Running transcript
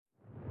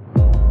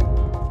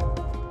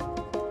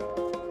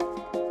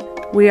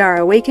We are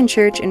Awaken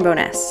Church in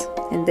Bowness,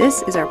 and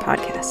this is our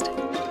podcast.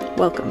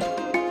 Welcome.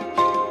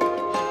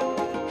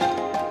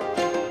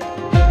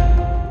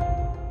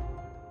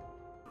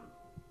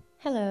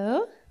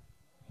 Hello.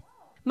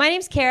 My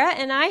name's Kara,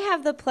 and I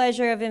have the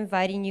pleasure of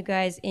inviting you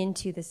guys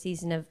into the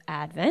season of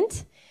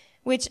Advent,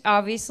 which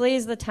obviously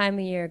is the time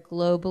of year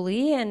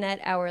globally and at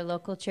our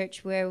local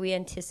church where we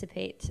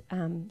anticipate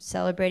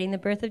celebrating the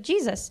birth of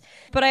Jesus.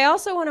 But I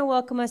also want to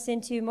welcome us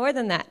into more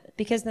than that,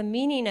 because the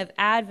meaning of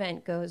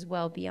Advent goes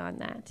well beyond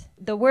that.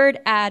 The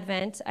word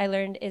Advent, I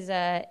learned, is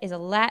a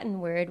Latin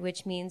word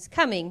which means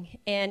coming,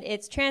 and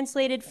it's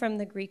translated from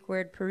the Greek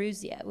word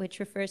parousia, which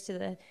refers to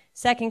the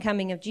second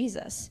coming of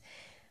Jesus.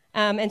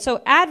 And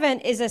so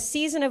Advent is a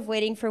season of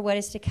waiting for what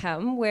is to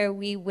come, where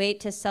we wait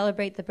to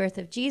celebrate the birth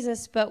of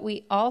Jesus, but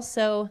we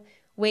also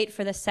wait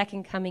for the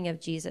second coming of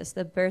Jesus,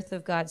 the birth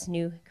of God's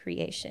new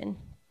creation.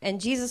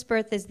 And Jesus'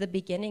 birth is the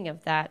beginning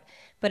of that,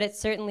 but it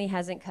certainly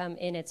hasn't come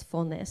in its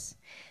fullness.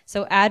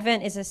 So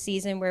Advent is a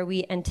season where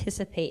we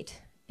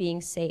anticipate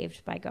being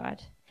saved by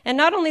God. And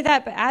not only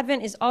that, but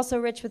Advent is also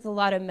rich with a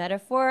lot of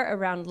metaphor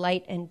around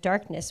light and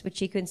darkness,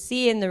 which you can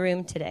see in the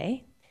room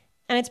today.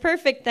 And it's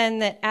perfect then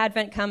that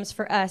Advent comes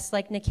for us,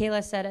 like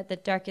Nikayla said, at the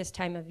darkest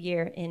time of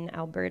year in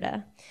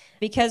Alberta,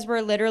 because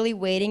we're literally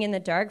waiting in the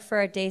dark for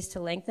our days to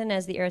lengthen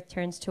as the earth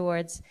turns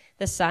towards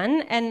the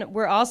sun. And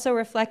we're also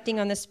reflecting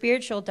on the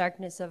spiritual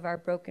darkness of our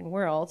broken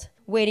world,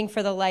 waiting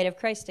for the light of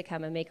Christ to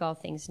come and make all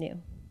things new.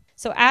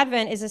 So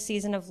Advent is a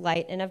season of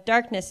light and of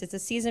darkness. It's a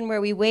season where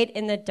we wait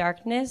in the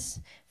darkness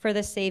for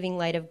the saving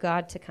light of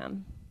God to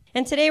come.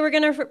 And today we're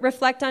going to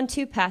reflect on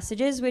two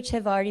passages which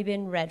have already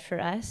been read for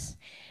us.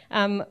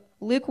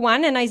 Luke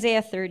 1 and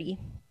Isaiah 30.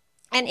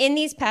 And in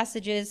these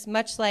passages,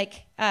 much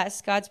like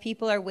us, God's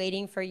people are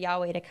waiting for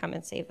Yahweh to come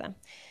and save them.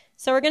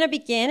 So we're going to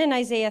begin in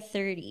Isaiah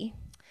 30.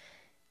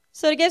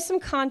 So to give some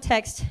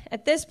context,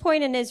 at this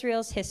point in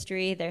Israel's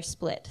history, they're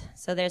split.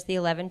 So there's the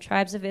 11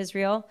 tribes of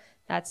Israel,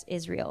 that's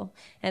Israel.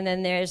 And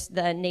then there's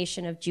the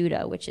nation of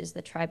Judah, which is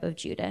the tribe of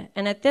Judah.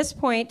 And at this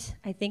point,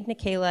 I think,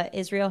 Nikayla,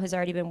 Israel has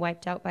already been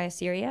wiped out by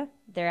Assyria.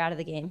 They're out of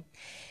the game.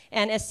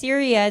 And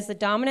Assyria is the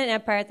dominant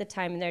empire at the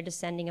time, and they're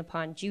descending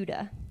upon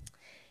Judah.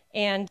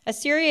 And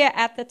Assyria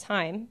at the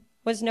time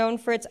was known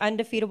for its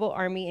undefeatable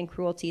army and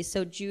cruelty,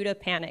 so Judah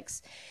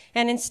panics.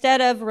 And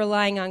instead of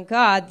relying on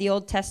God, the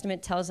Old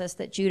Testament tells us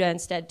that Judah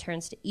instead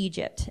turns to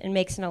Egypt and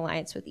makes an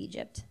alliance with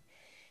Egypt.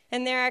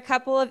 And there are a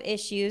couple of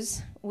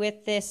issues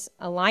with this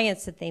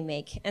alliance that they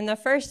make. And the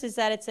first is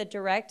that it's a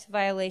direct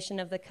violation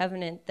of the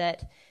covenant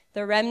that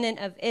the remnant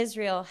of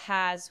Israel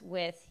has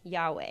with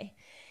Yahweh.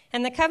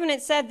 And the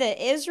covenant said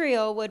that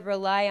Israel would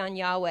rely on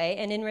Yahweh,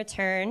 and in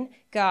return,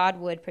 God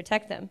would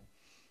protect them.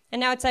 And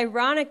now it's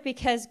ironic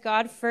because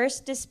God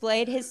first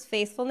displayed his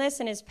faithfulness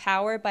and his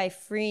power by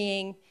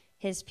freeing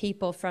his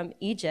people from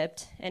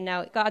Egypt. And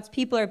now God's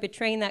people are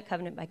betraying that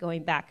covenant by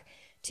going back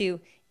to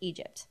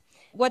Egypt.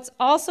 What's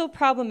also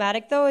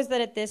problematic, though, is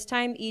that at this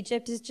time,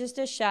 Egypt is just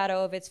a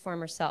shadow of its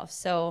former self.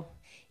 So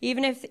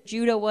even if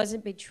Judah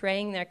wasn't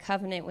betraying their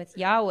covenant with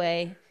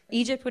Yahweh,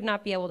 Egypt would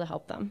not be able to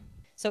help them.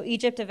 So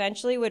Egypt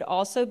eventually would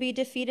also be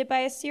defeated by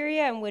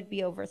Assyria and would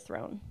be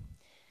overthrown.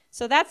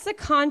 So that's the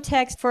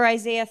context for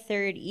Isaiah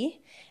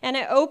 30. And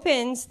it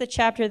opens the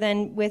chapter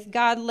then with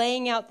God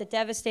laying out the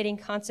devastating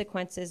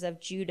consequences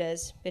of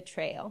Judah's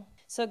betrayal.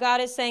 So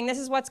God is saying, this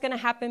is what's going to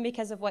happen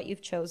because of what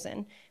you've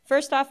chosen.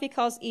 First off, he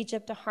calls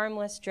Egypt a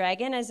harmless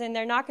dragon, as in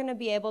they're not going to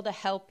be able to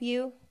help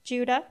you,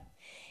 Judah.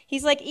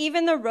 He's like,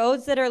 even the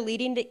roads that are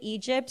leading to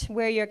Egypt,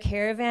 where your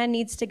caravan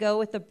needs to go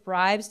with the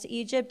bribes to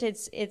Egypt,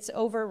 it's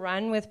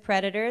overrun with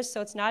predators,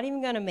 so it's not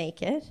even going to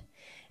make it.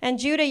 And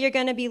Judah, you're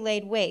going to be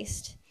laid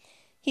waste.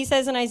 He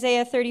says in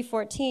Isaiah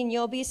 30:14,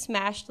 you'll be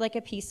smashed like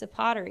a piece of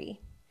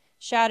pottery,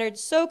 shattered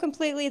so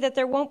completely that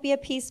there won't be a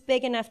piece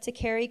big enough to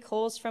carry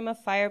coals from a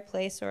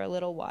fireplace or a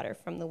little water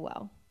from the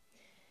well.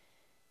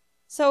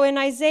 So in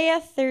Isaiah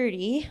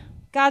 30,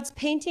 God's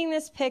painting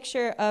this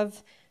picture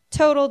of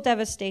total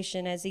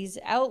devastation as he's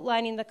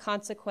outlining the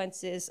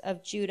consequences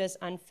of Judah's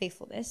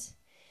unfaithfulness.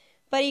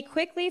 But he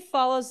quickly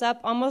follows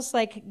up almost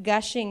like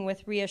gushing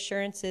with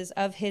reassurances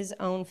of his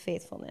own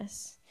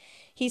faithfulness.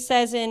 He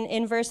says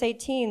in verse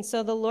 18,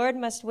 so the Lord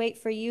must wait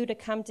for you to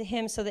come to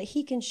him so that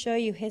he can show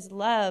you his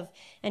love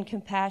and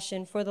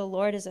compassion, for the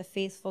Lord is a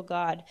faithful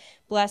God.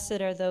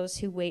 Blessed are those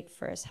who wait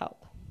for his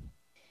help.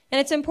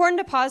 And it's important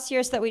to pause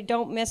here so that we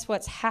don't miss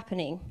what's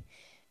happening.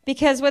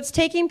 Because what's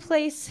taking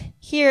place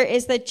here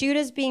is that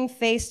Judah's being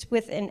faced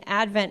with an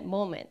Advent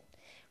moment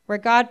where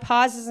God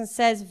pauses and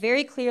says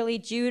very clearly,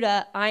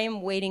 Judah, I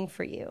am waiting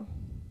for you.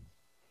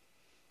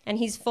 And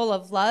he's full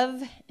of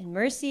love and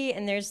mercy,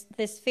 and there's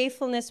this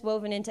faithfulness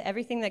woven into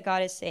everything that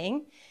God is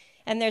saying.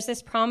 And there's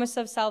this promise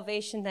of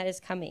salvation that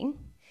is coming.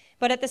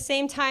 But at the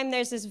same time,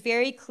 there's this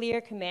very clear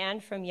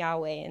command from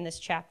Yahweh in this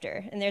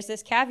chapter. And there's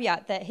this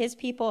caveat that his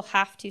people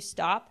have to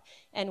stop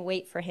and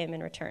wait for him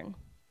in return.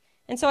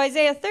 And so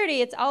Isaiah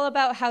 30, it's all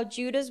about how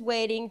Judah's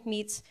waiting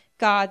meets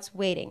God's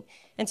waiting.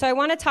 And so I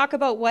want to talk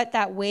about what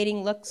that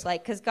waiting looks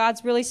like, because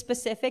God's really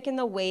specific in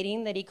the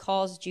waiting that he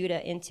calls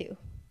Judah into.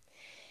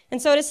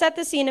 And so to set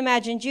the scene,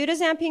 imagine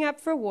Judah's amping up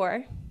for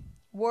war.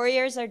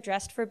 Warriors are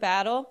dressed for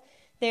battle.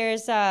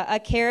 There's a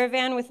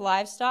caravan with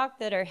livestock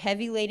that are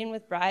heavy laden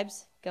with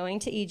bribes going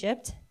to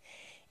Egypt.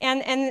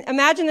 And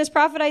imagine this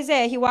prophet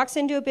Isaiah. He walks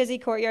into a busy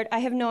courtyard. I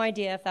have no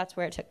idea if that's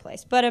where it took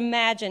place. But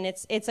imagine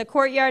it's a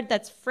courtyard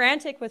that's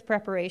frantic with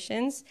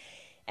preparations.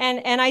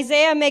 And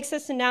Isaiah makes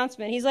this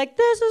announcement. He's like,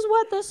 this is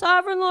what the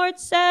sovereign Lord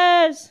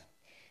says.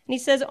 And he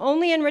says,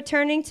 only in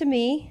returning to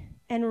me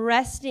and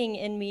resting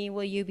in me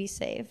will you be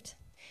saved.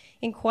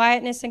 In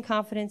quietness and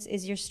confidence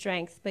is your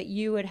strength, but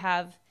you would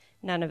have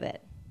none of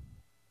it.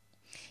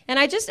 And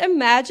I just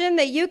imagine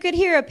that you could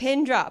hear a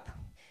pin drop,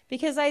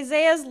 because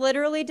Isaiah's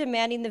literally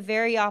demanding the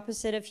very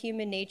opposite of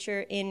human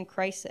nature in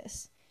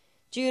crisis.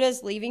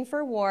 Judah's leaving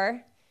for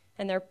war,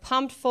 and they're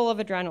pumped full of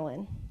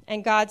adrenaline.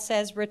 And God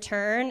says,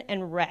 return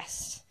and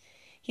rest.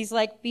 He's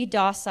like, be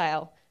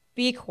docile,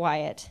 be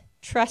quiet,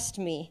 trust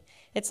me.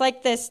 It's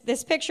like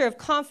this picture of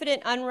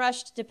confident,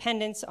 unrushed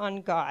dependence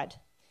on God.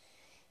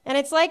 And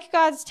it's like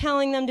God's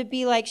telling them to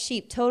be like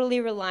sheep,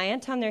 totally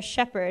reliant on their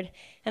shepherd.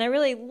 And I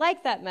really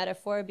like that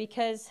metaphor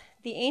because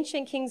the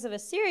ancient kings of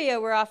Assyria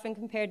were often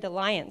compared to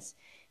lions,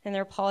 and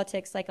their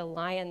politics like a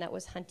lion that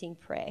was hunting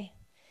prey.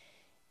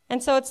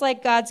 And so it's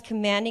like God's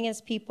commanding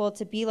his people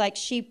to be like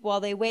sheep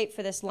while they wait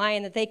for this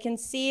lion that they can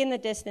see in the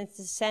distance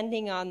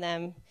descending on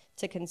them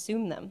to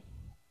consume them.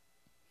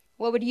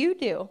 What would you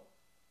do?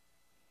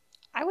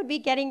 I would be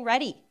getting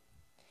ready.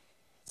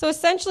 So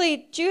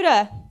essentially,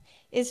 Judah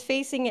is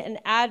facing an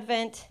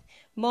Advent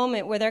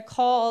moment where they're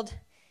called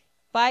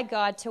by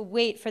God to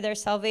wait for their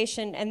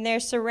salvation, and they're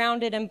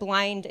surrounded and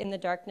blind in the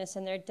darkness,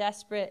 and they're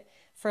desperate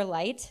for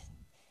light.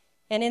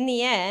 And in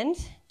the end,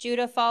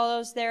 Judah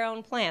follows their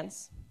own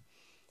plans.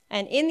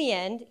 And in the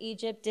end,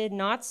 Egypt did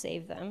not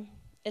save them.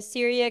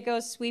 Assyria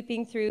goes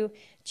sweeping through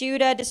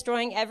Judah,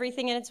 destroying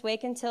everything in its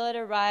wake until it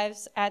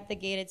arrives at the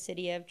gated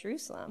city of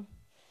Jerusalem.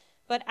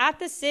 But at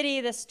the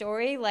city, the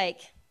story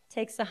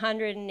takes a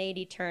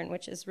 180 turn,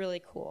 which is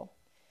really cool.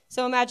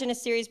 So imagine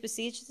Assyria's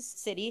besieged the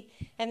city,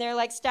 and they're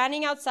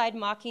standing outside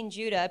mocking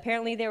Judah.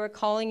 Apparently they were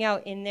calling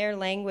out in their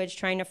language,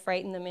 trying to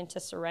frighten them into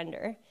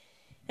surrender.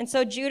 And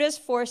so Judah's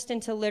forced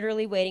into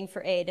literally waiting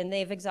for aid, and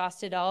they've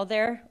exhausted all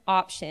their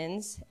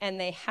options, and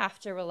they have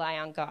to rely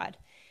on God.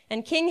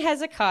 And King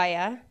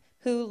Hezekiah,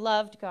 who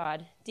loved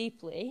God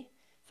deeply,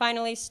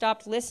 finally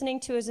stopped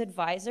listening to his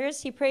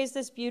advisors. He prays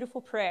this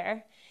beautiful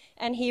prayer,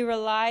 and he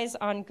relies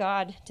on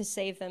God to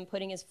save them,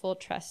 putting his full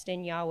trust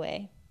in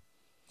Yahweh.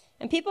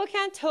 And people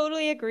can't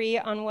totally agree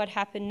on what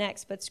happened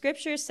next, but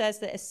scripture says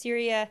that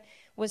Assyria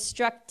was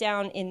struck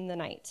down in the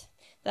night,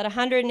 that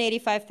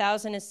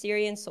 185,000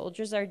 Assyrian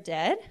soldiers are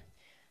dead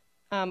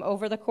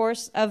over the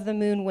course of the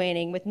moon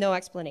waning with no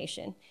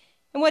explanation.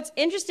 And what's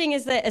interesting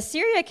is that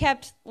Assyria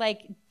kept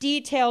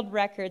detailed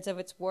records of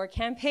its war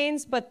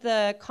campaigns, but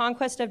the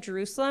conquest of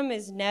Jerusalem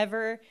is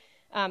never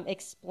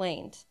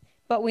explained.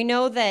 But we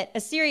know that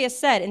Assyria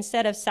said,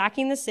 instead of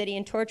sacking the city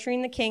and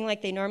torturing the king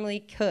like they normally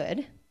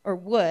could, or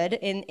would,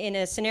 in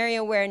a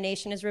scenario where a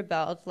nation is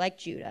rebelled, like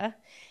Judah,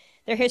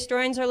 their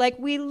historians are like,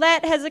 we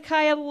let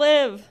Hezekiah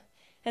live.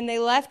 And they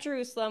left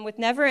Jerusalem with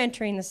never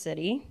entering the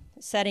city,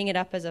 setting it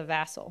up as a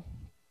vassal.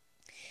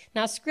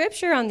 Now,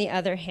 scripture, on the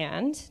other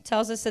hand,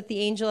 tells us that the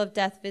angel of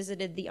death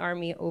visited the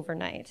army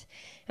overnight.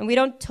 And we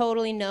don't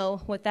totally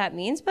know what that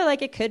means, but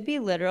it could be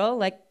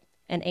literal,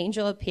 an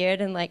angel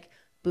appeared and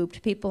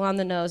booped people on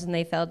the nose and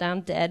they fell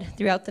down dead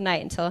throughout the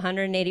night until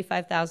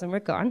 185,000 were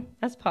gone.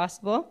 That's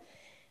possible.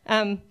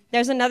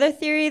 There's another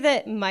theory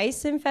that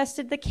mice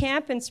infested the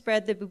camp and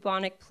spread the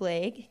bubonic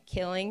plague,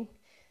 killing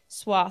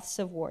swaths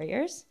of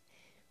warriors.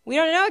 We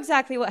don't know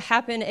exactly what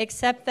happened,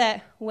 except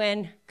that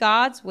when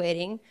God's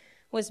waiting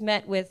was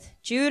met with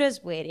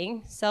Judah's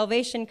waiting,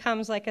 salvation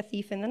comes like a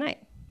thief in the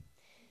night.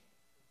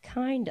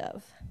 Kind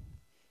of.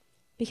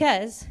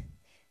 Because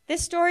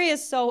this story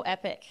is so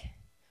epic,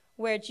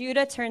 where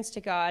Judah turns to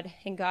God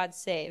and God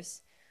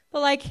saves.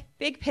 But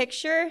big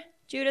picture,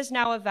 Judah's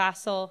now a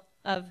vassal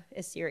of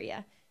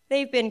Assyria.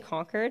 They've been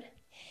conquered.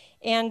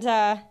 And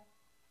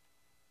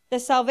the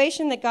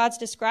salvation that God's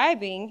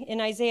describing in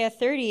Isaiah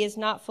 30 is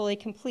not fully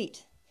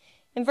complete.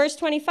 In verse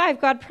 25,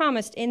 God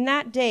promised, in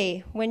that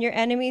day when your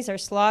enemies are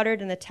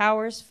slaughtered and the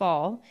towers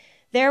fall,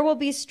 there will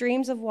be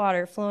streams of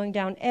water flowing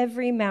down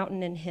every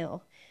mountain and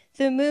hill.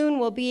 The moon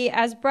will be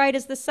as bright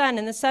as the sun,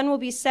 and the sun will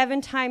be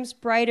 7 times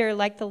brighter,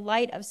 like the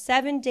light of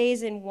 7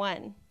 days in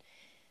one.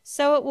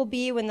 So it will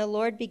be when the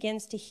Lord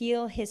begins to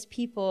heal his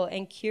people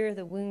and cure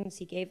the wounds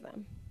he gave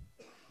them.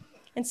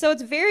 And so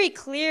it's very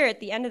clear at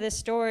the end of this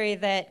story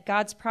that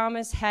God's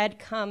promise had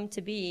come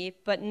to be,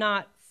 but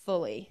not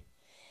fully.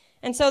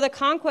 And so the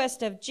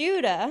conquest of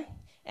Judah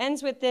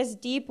ends with this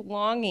deep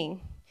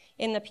longing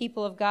in the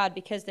people of God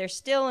because they're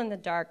still in the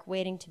dark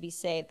waiting to be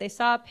saved. They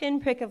saw a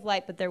pinprick of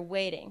light, but they're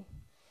waiting.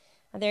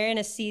 They're in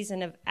a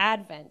season of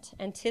Advent,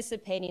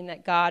 anticipating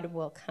that God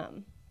will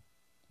come.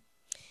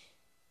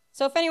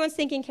 So if anyone's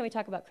thinking, can we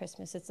talk about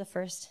Christmas? It's the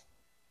first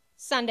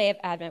Sunday of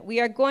Advent. We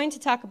are going to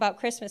talk about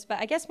Christmas, but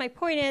I guess my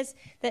point is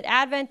that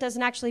Advent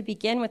doesn't actually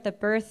begin with the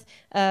birth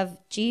of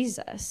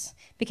Jesus,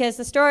 because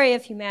the story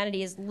of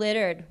humanity is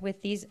littered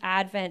with these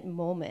Advent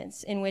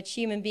moments in which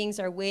human beings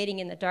are waiting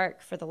in the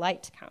dark for the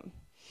light to come,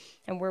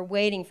 and we're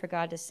waiting for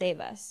God to save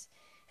us.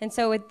 And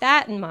so with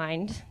that in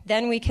mind,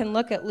 then we can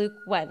look at Luke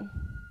 1,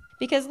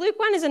 because Luke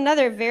 1 is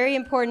another very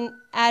important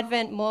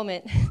Advent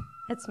moment.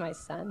 That's my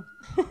son.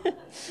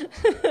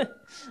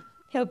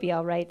 He'll be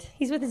all right.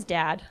 He's with his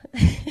dad.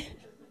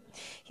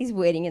 He's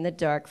waiting in the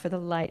dark for the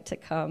light to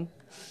come.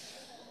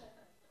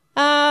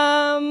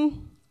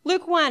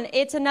 Luke 1,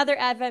 it's another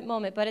Advent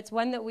moment, but it's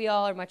one that we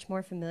all are much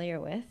more familiar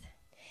with.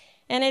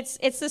 And it's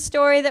the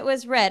story that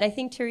was read. I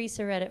think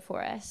Teresa read it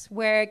for us,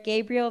 where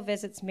Gabriel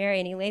visits Mary,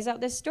 and he lays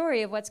out this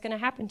story of what's going to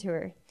happen to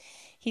her.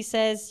 He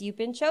says, "You've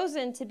been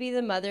chosen to be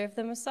the mother of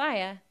the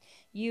Messiah.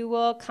 You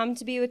will come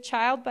to be with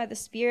child by the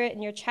Spirit,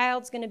 and your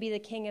child's going to be the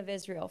king of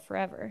Israel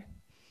forever."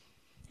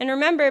 And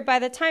remember, by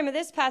the time of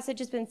this passage,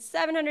 it's been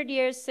 700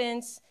 years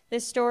since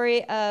this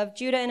story of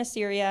Judah and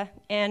Assyria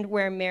and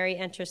where Mary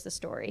enters the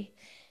story.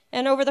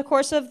 And over the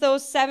course of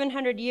those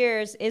 700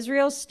 years,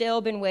 Israel's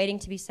still been waiting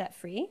to be set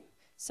free.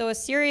 So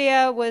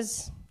Assyria's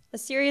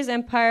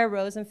empire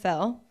rose and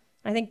fell.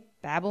 I think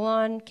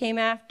Babylon came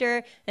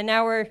after, and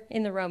now we're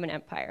in the Roman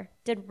Empire.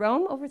 Did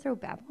Rome overthrow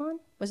Babylon?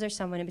 Was there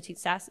someone in between?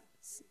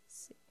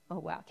 Oh,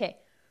 wow. Okay.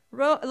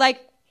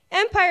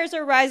 Empires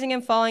are rising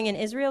and falling, and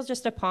Israel's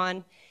just a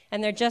pawn.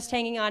 And they're just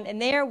hanging on,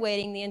 and they are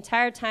waiting the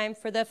entire time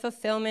for the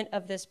fulfillment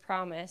of this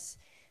promise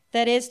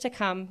that is to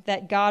come,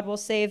 that God will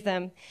save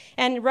them.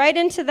 And right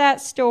into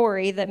that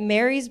story that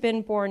Mary's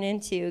been born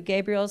into,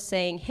 Gabriel's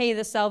saying, hey,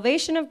 the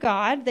salvation of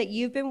God that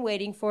you've been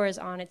waiting for is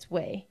on its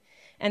way.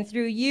 And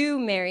through you,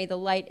 Mary, the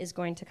light is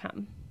going to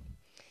come.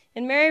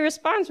 And Mary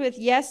responds with,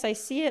 yes, I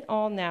see it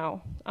all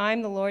now.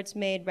 I'm the Lord's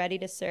maid, ready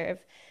to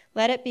serve.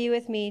 Let it be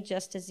with me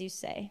just as you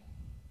say.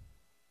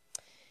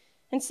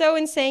 And so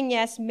in saying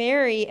yes,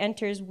 Mary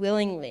enters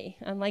willingly.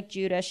 Unlike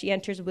Judah, she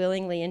enters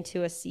willingly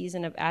into a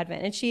season of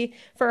Advent. And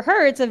for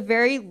her, it's a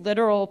very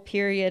literal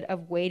period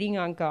of waiting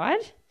on God.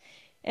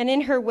 And in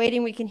her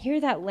waiting, we can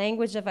hear that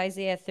language of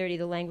Isaiah 30,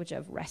 the language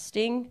of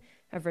resting,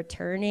 of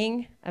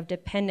returning, of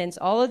dependence,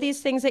 all of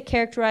these things that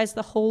characterize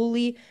the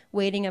holy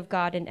waiting of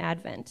God in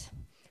Advent.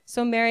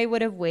 So Mary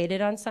would have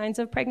waited on signs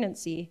of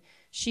pregnancy.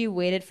 She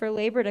waited for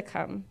labor to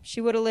come.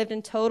 She would have lived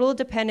in total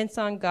dependence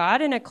on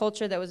God in a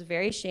culture that was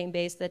very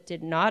shame-based, that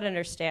did not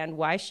understand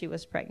why she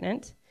was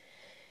pregnant.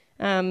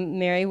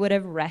 Mary would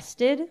have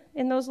rested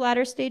in those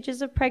latter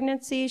stages of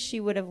pregnancy. She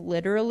would have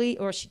literally,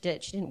 or she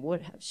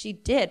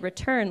did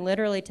return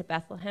literally to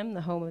Bethlehem,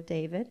 the home of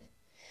David.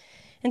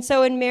 And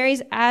so in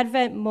Mary's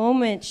Advent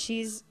moment,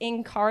 she's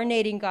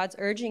incarnating God's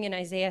urging in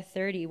Isaiah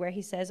 30, where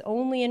he says,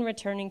 only in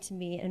returning to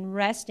me and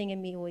resting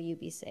in me will you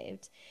be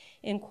saved.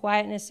 In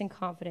quietness and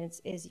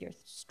confidence is your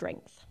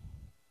strength.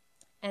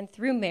 And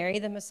through Mary,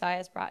 the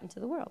Messiah is brought into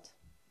the world.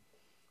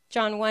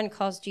 John 1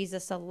 calls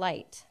Jesus a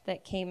light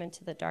that came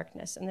into the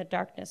darkness, and the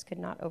darkness could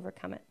not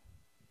overcome it.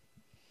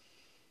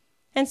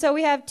 And so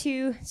we have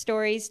two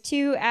stories,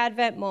 two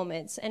Advent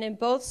moments, and in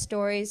both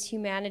stories,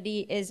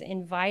 humanity is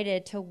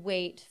invited to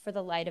wait for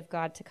the light of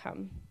God to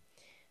come.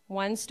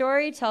 One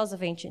story tells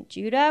of ancient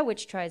Judah,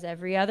 which tries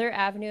every other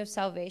avenue of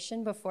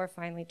salvation before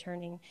finally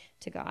turning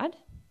to God.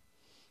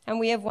 And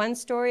we have one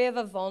story of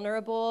a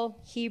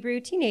vulnerable Hebrew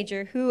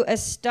teenager who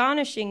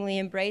astonishingly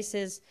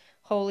embraces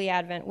holy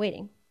Advent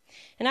waiting.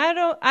 And I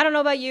don't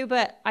know about you,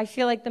 but I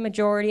feel like the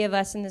majority of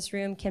us in this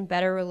room can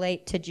better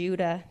relate to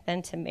Judah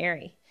than to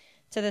Mary,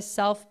 to the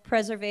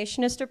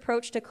self-preservationist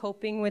approach to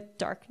coping with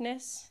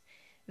darkness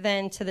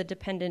than to the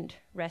dependent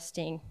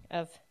resting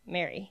of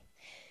Mary.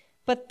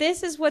 But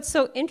this is what's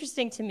so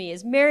interesting to me,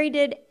 is Mary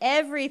did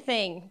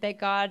everything that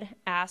God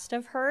asked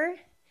of her,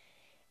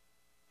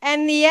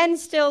 and the end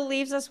still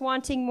leaves us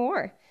wanting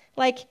more.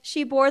 Like,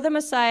 she bore the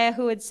Messiah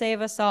who would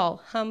save us all,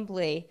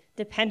 humbly,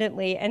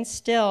 dependently, and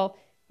still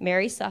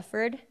Mary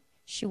suffered.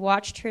 She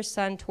watched her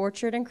son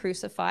tortured and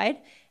crucified,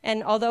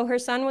 and although her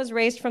son was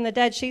raised from the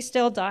dead, she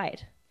still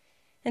died.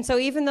 And so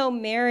even though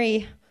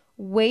Mary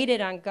waited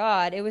on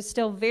God, it was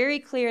still very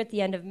clear at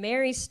the end of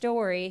Mary's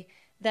story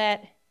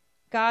that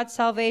God's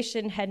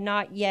salvation had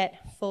not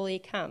yet fully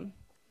come.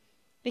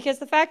 Because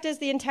the fact is,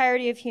 the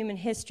entirety of human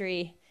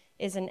history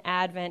is an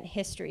Advent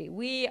history.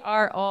 We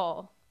are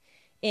all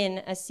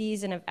in a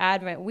season of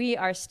Advent. We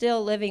are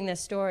still living the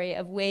story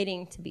of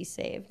waiting to be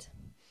saved.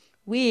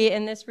 We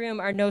in this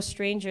room are no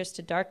strangers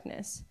to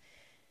darkness.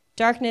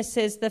 Darkness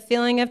is the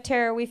feeling of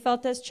terror we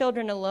felt as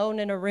children alone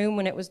in a room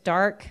when it was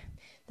dark.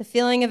 The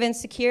feeling of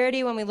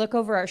insecurity when we look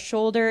over our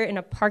shoulder in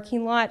a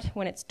parking lot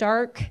when it's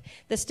dark.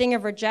 The sting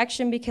of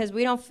rejection because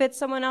we don't fit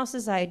someone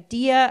else's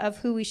idea of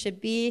who we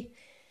should be.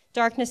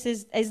 Darkness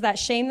is that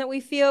shame that we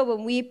feel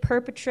when we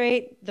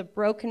perpetrate the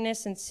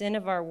brokenness and sin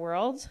of our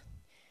world.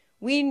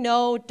 We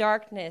know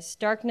darkness.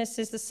 Darkness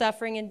is the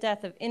suffering and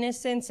death of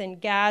innocents in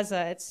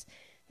Gaza. It's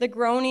the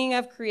groaning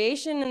of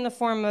creation in the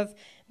form of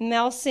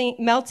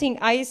melting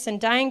ice and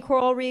dying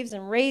coral reefs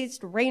and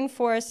raised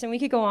rainforests, and we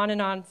could go on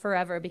and on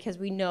forever because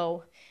we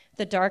know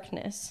the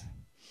darkness.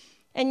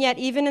 And yet,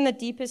 even in the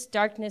deepest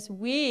darkness,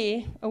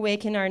 we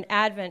awaken are an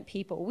Advent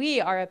people.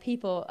 We are a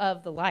people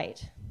of the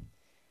light.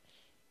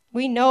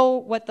 We know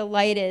what the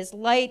light is.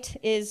 Light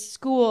is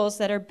schools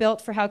that are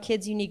built for how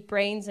kids' unique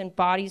brains and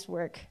bodies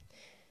work.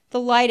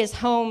 The light is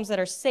homes that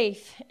are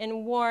safe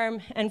and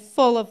warm and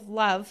full of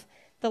love.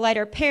 The light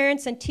are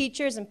parents and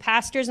teachers and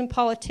pastors and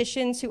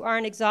politicians who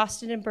aren't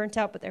exhausted and burnt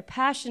out, but they're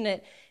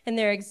passionate and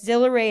they're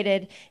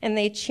exhilarated and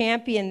they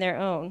champion their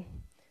own.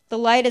 The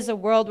light is a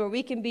world where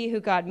we can be who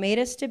God made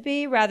us to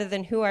be rather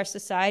than who our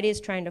society is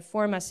trying to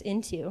form us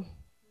into.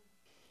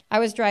 I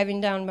was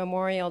driving down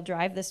Memorial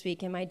Drive this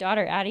week, and my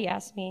daughter Addie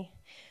asked me,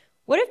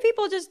 what if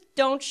people just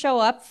don't show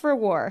up for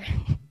war?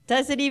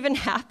 Does it even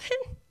happen?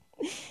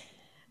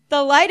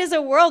 The light is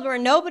a world where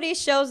nobody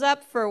shows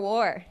up for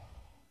war.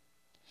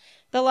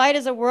 The light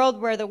is a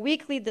world where the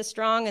weak lead the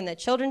strong, and the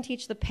children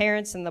teach the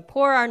parents, and the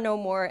poor are no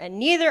more, and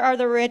neither are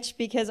the rich,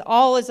 because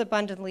all is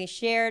abundantly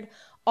shared,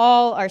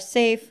 all are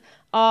safe,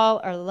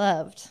 all are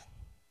loved.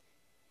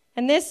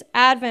 And this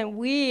Advent,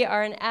 we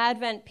are an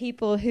Advent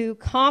people who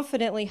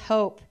confidently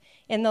hope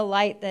in the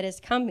light that is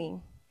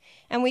coming.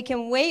 And we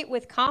can wait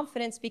with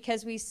confidence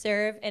because we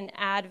serve an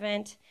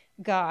Advent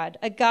God,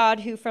 a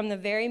God who from the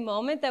very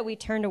moment that we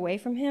turned away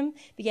from him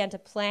began to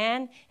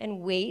plan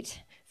and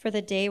wait for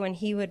the day when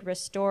he would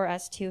restore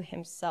us to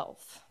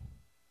himself.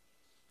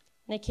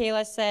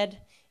 Nikayla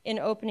said in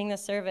opening the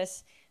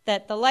service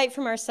that the light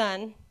from our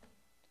sun,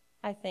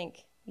 I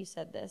think you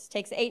said this,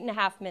 takes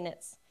 8.5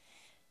 minutes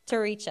to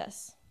reach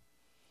us.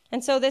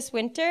 And so this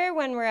winter,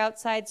 when we're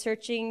outside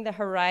searching the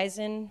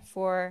horizon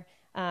for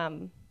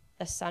a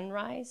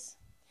sunrise,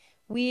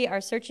 we are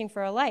searching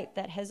for a light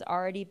that has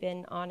already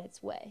been on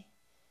its way.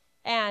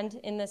 And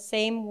in the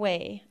same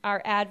way,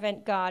 our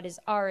Advent God is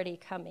already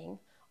coming,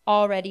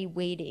 already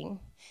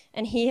waiting.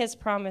 And he has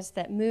promised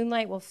that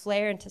moonlight will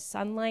flare into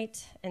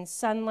sunlight, and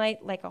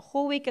sunlight, like a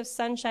whole week of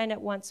sunshine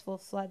at once, will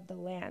flood the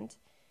land.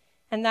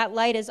 And that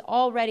light is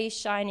already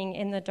shining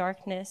in the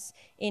darkness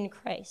in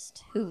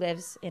Christ, who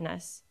lives in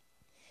us.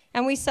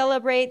 And we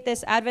celebrate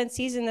this Advent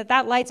season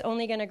that light's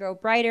only going to grow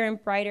brighter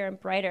and brighter and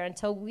brighter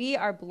until we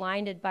are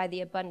blinded by the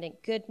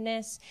abundant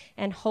goodness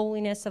and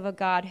holiness of a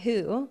God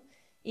who,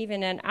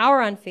 even in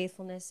our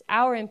unfaithfulness,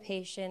 our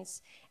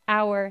impatience,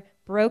 our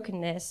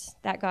brokenness,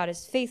 that God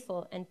is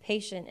faithful and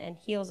patient and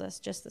heals us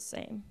just the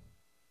same.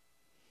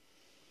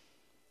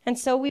 And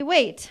so we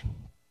wait.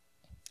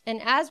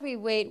 And as we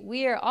wait,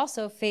 we are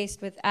also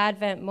faced with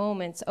Advent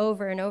moments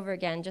over and over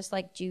again, just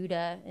like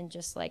Judah and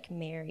just like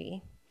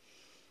Mary.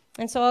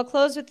 And so I'll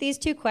close with these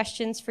 2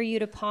 questions for you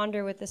to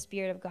ponder with the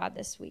Spirit of God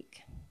this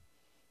week.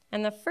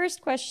 And the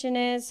first question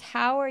is,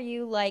 how are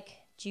you like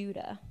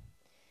Judah?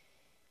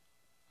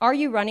 Are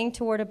you running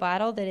toward a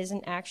battle that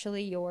isn't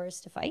actually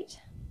yours to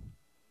fight?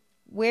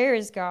 Where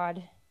is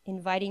God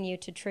inviting you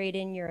to trade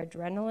in your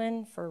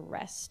adrenaline for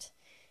rest,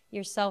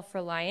 your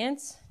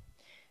self-reliance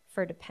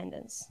for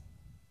dependence?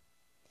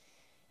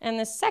 And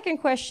the second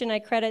question I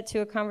credit to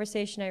a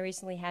conversation I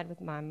recently had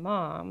with my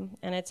mom,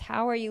 and it's,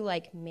 how are you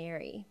like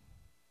Mary?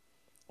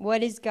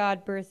 What is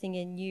God birthing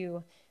in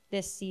you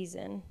this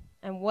season,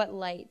 and what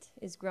light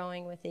is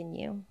growing within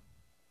you?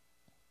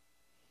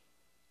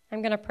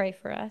 I'm going to pray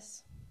for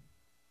us.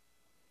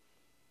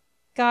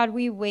 God,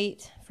 we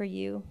wait for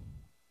you,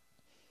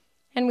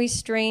 and we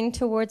strain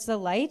towards the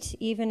light,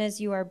 even as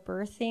you are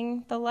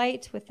birthing the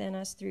light within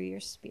us through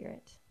your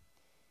Spirit.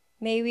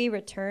 May we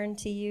return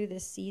to you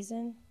this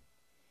season.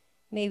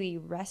 May we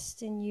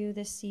rest in you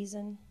this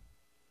season.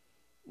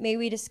 May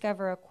we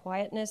discover a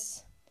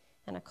quietness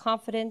and a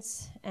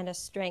confidence and a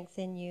strength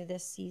in you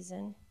this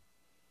season.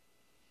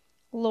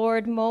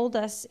 Lord, mold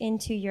us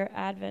into your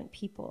Advent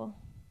people.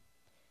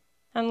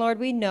 And Lord,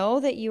 we know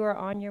that you are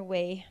on your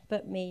way,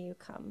 but may you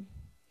come.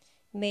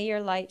 May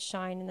your light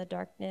shine in the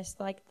darkness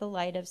like the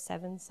light of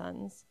 7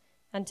 suns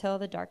until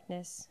the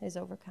darkness is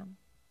overcome.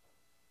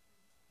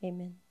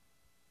 Amen.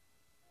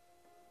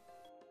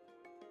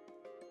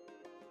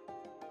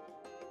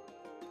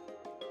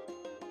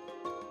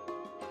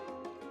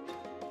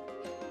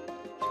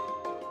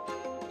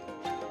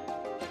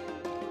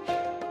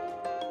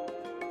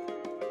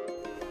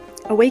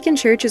 Awaken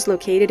Church is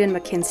located in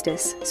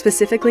McKinstis,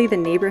 specifically the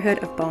neighborhood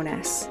of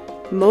Bowness.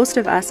 Most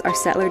of us are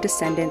settler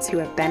descendants who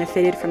have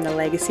benefited from the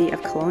legacy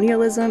of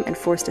colonialism and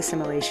forced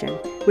assimilation,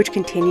 which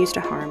continues to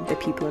harm the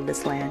people of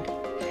this land.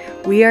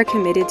 We are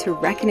committed to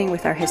reckoning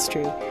with our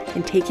history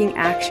and taking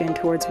action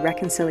towards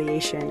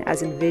reconciliation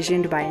as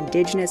envisioned by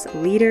Indigenous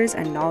leaders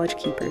and knowledge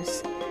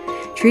keepers.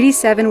 Treaty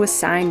 7 was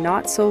signed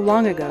not so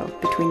long ago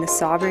between the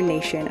sovereign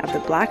nation of the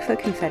Blackfoot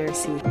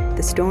Confederacy,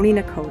 the Stoney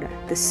Nakoda,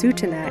 the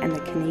Tsuut'ina, and the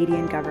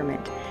Canadian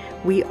government.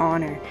 We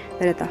honor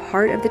that at the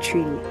heart of the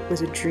treaty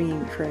was a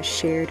dream for a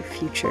shared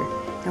future,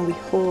 and we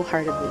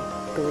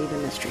wholeheartedly believe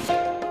in this dream.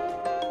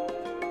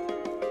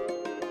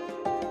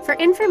 For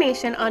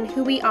information on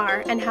who we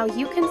are and how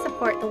you can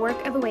support the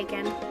work of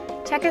Awaken,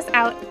 check us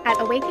out at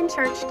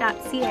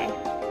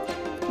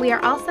awakenchurch.ca. We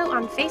are also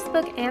on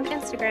Facebook and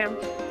Instagram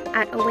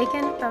at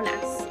Awaken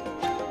Bonus.